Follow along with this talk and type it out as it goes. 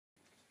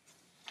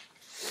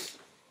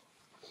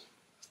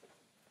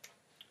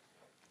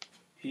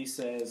He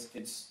says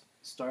it's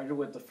started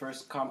with the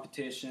first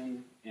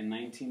competition in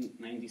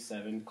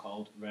 1997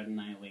 called Red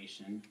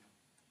Annihilation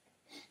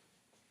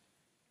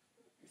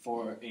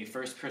for a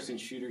first-person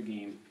shooter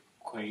game,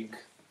 Quake,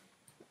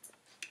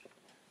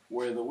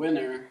 where the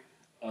winner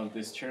of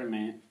this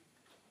tournament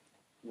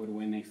would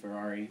win a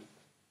Ferrari.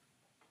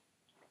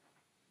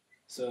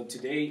 So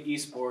today,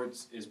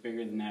 esports is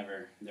bigger than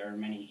ever. There are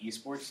many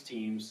esports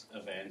teams,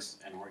 events,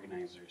 and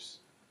organizers,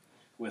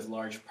 with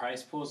large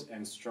prize pools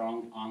and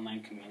strong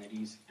online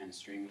communities and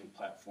streaming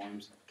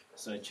platforms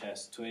such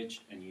as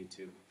Twitch and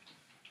YouTube.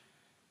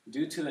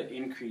 Due to the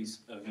increase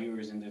of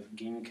viewers in the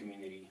gaming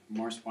community,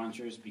 more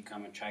sponsors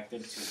become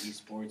attracted to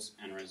esports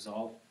and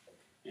result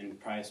in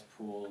prize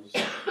pools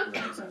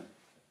rising.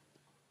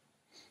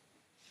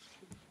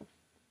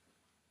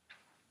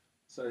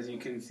 So as you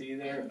can see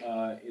there,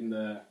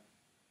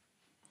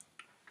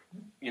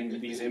 in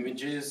these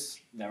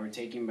images that were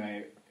taken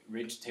by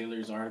Rich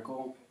Taylor's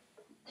article,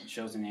 it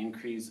shows an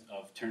increase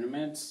of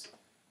tournaments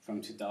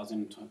from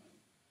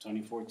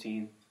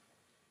 2014,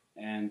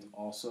 and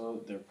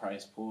also their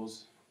prize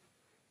pools.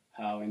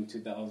 How in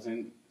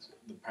 2000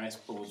 the prize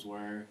pools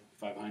were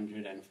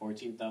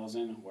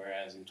 514,000,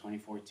 whereas in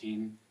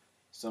 2014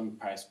 some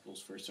prize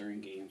pools for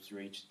certain games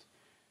reached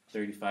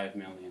 35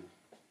 million.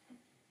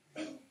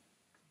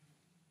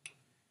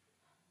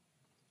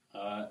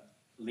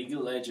 League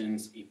of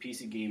Legends, a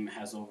PC game,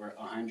 has over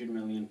 100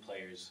 million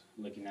players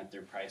looking at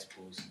their prize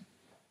pools.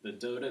 The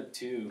Dota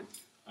 2,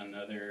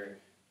 another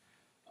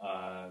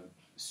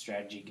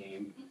strategy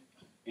game,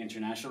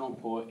 international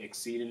pool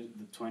exceeded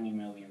the 20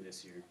 million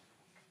this year,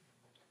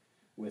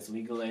 with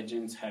League of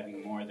Legends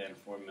having more than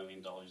 $4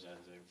 million as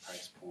their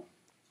prize pool.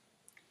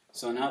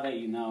 So now that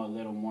you know a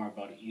little more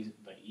about the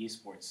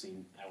esports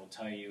scene, I will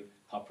tell you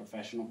how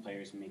professional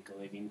players make a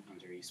living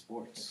under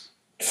esports.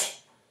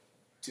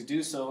 To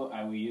do so,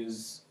 I will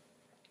use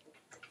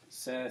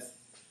Seth,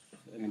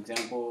 an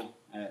example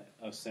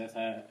of Seth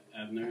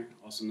Abner,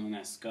 also known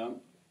as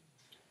Scump,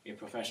 a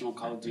professional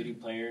Call of Duty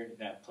player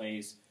that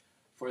plays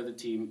for the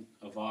team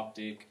of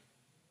Optic,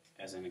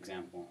 as an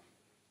example.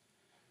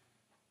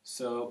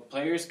 So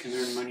players can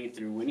earn money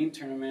through winning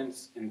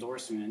tournaments,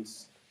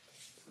 endorsements,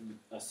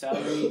 a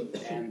salary,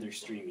 and their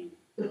streaming.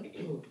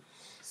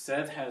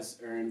 Seth has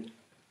earned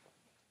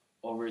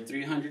over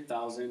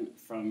 $300,000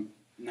 from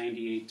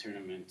 98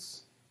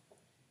 tournaments.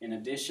 In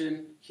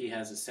addition, he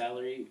has a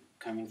salary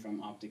coming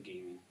from Optic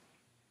Gaming.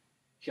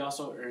 He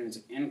also earns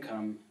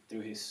income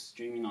through his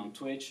streaming on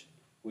Twitch,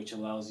 which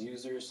allows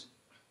users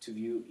to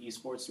view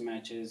esports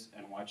matches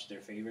and watch their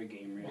favorite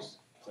gamers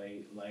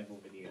play live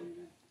over the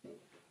internet.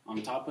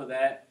 On top of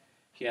that,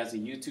 he has a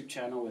YouTube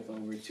channel with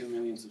over 2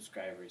 million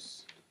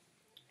subscribers.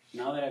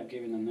 Now that I've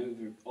given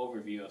an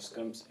overview of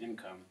Scump's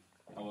income,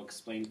 I will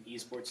explain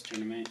esports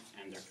tournament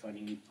and their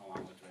funding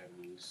along with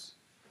revenues.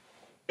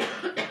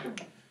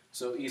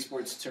 So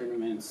esports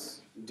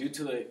tournaments, due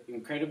to the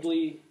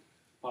incredibly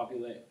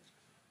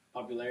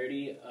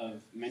popularity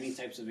of many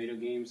types of video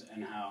games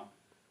and how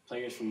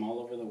players from all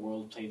over the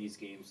world play these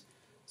games,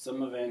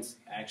 some events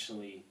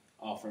actually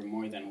offer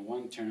more than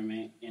one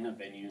tournament in a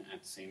venue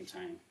at the same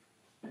time.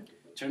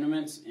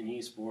 Tournaments in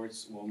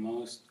esports will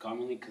most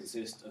commonly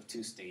consist of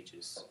 2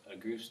 stages, a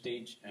group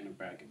stage and a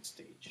bracket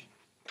stage.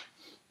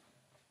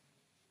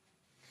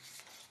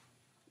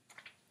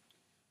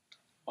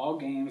 All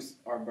games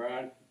are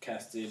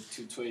broadcasted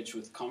to Twitch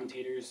with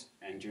commentators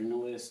and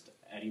journalists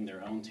adding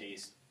their own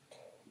taste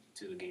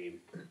to the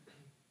game.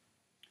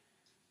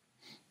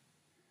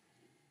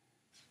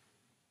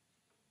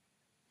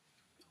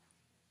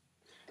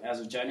 As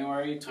of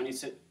January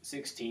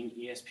 2016,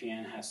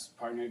 ESPN has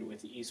partnered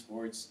with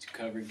esports to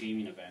cover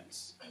gaming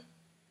events.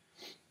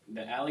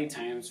 The LA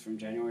Times from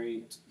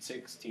January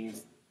 16,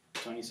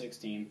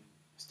 2016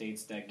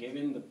 states that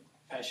given the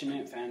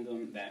passionate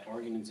fandom, that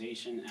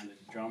organization, and the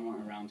drama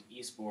around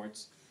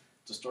esports,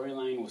 the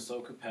storyline was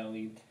so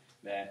compelling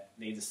that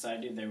they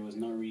decided there was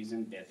no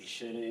reason that they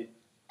shouldn't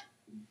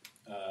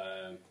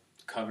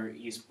cover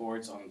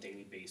esports on a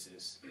daily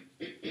basis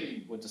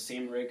with the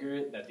same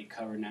rigor that they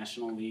cover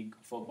National League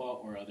football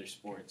or other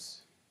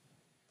sports.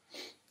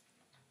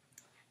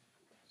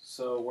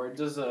 So where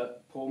does the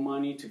pool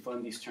money to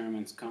fund these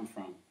tournaments come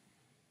from?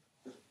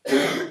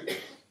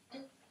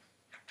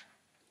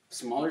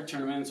 Smaller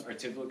tournaments are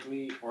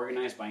typically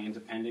organized by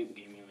independent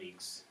gaming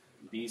leagues.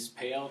 These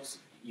payouts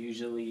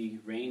usually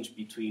range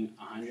between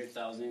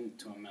 $100,000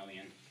 to $1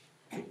 million.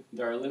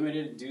 They are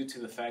limited due to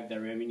the fact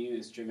that revenue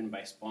is driven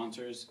by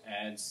sponsors,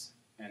 ads,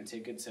 and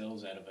ticket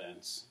sales at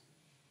events.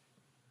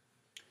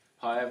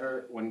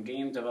 However, when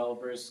game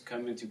developers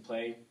come into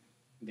play,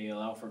 they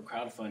allow for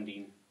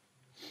crowdfunding.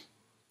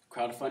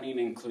 Crowdfunding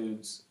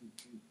includes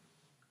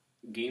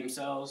game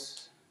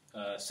sales,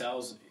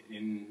 sales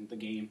in the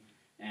game,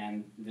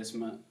 and this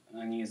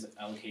money is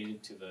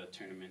allocated to the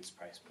tournament's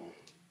prize pool.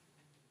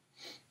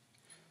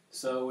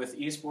 So with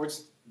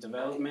esports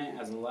development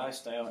as a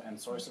lifestyle and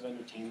source of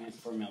entertainment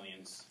for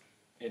millions,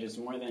 it is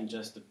more than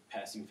just a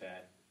passing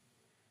fad.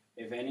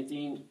 If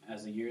anything,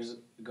 as the years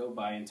go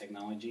by and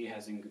technology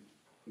has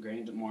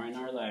ingrained more in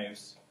our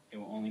lives, it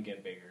will only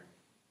get bigger.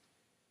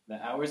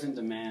 The hours and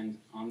demand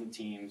on the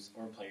teams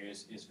or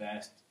players is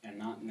vast and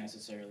not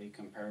necessarily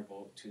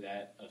comparable to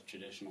that of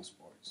traditional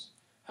sports.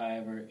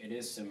 However, it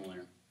is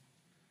similar.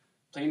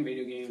 Playing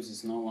video games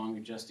is no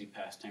longer just a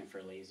pastime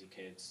for lazy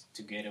kids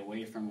to get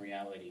away from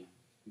reality,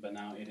 but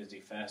now it is a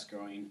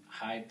fast-growing,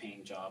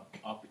 high-paying job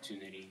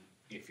opportunity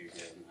if you're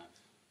good enough.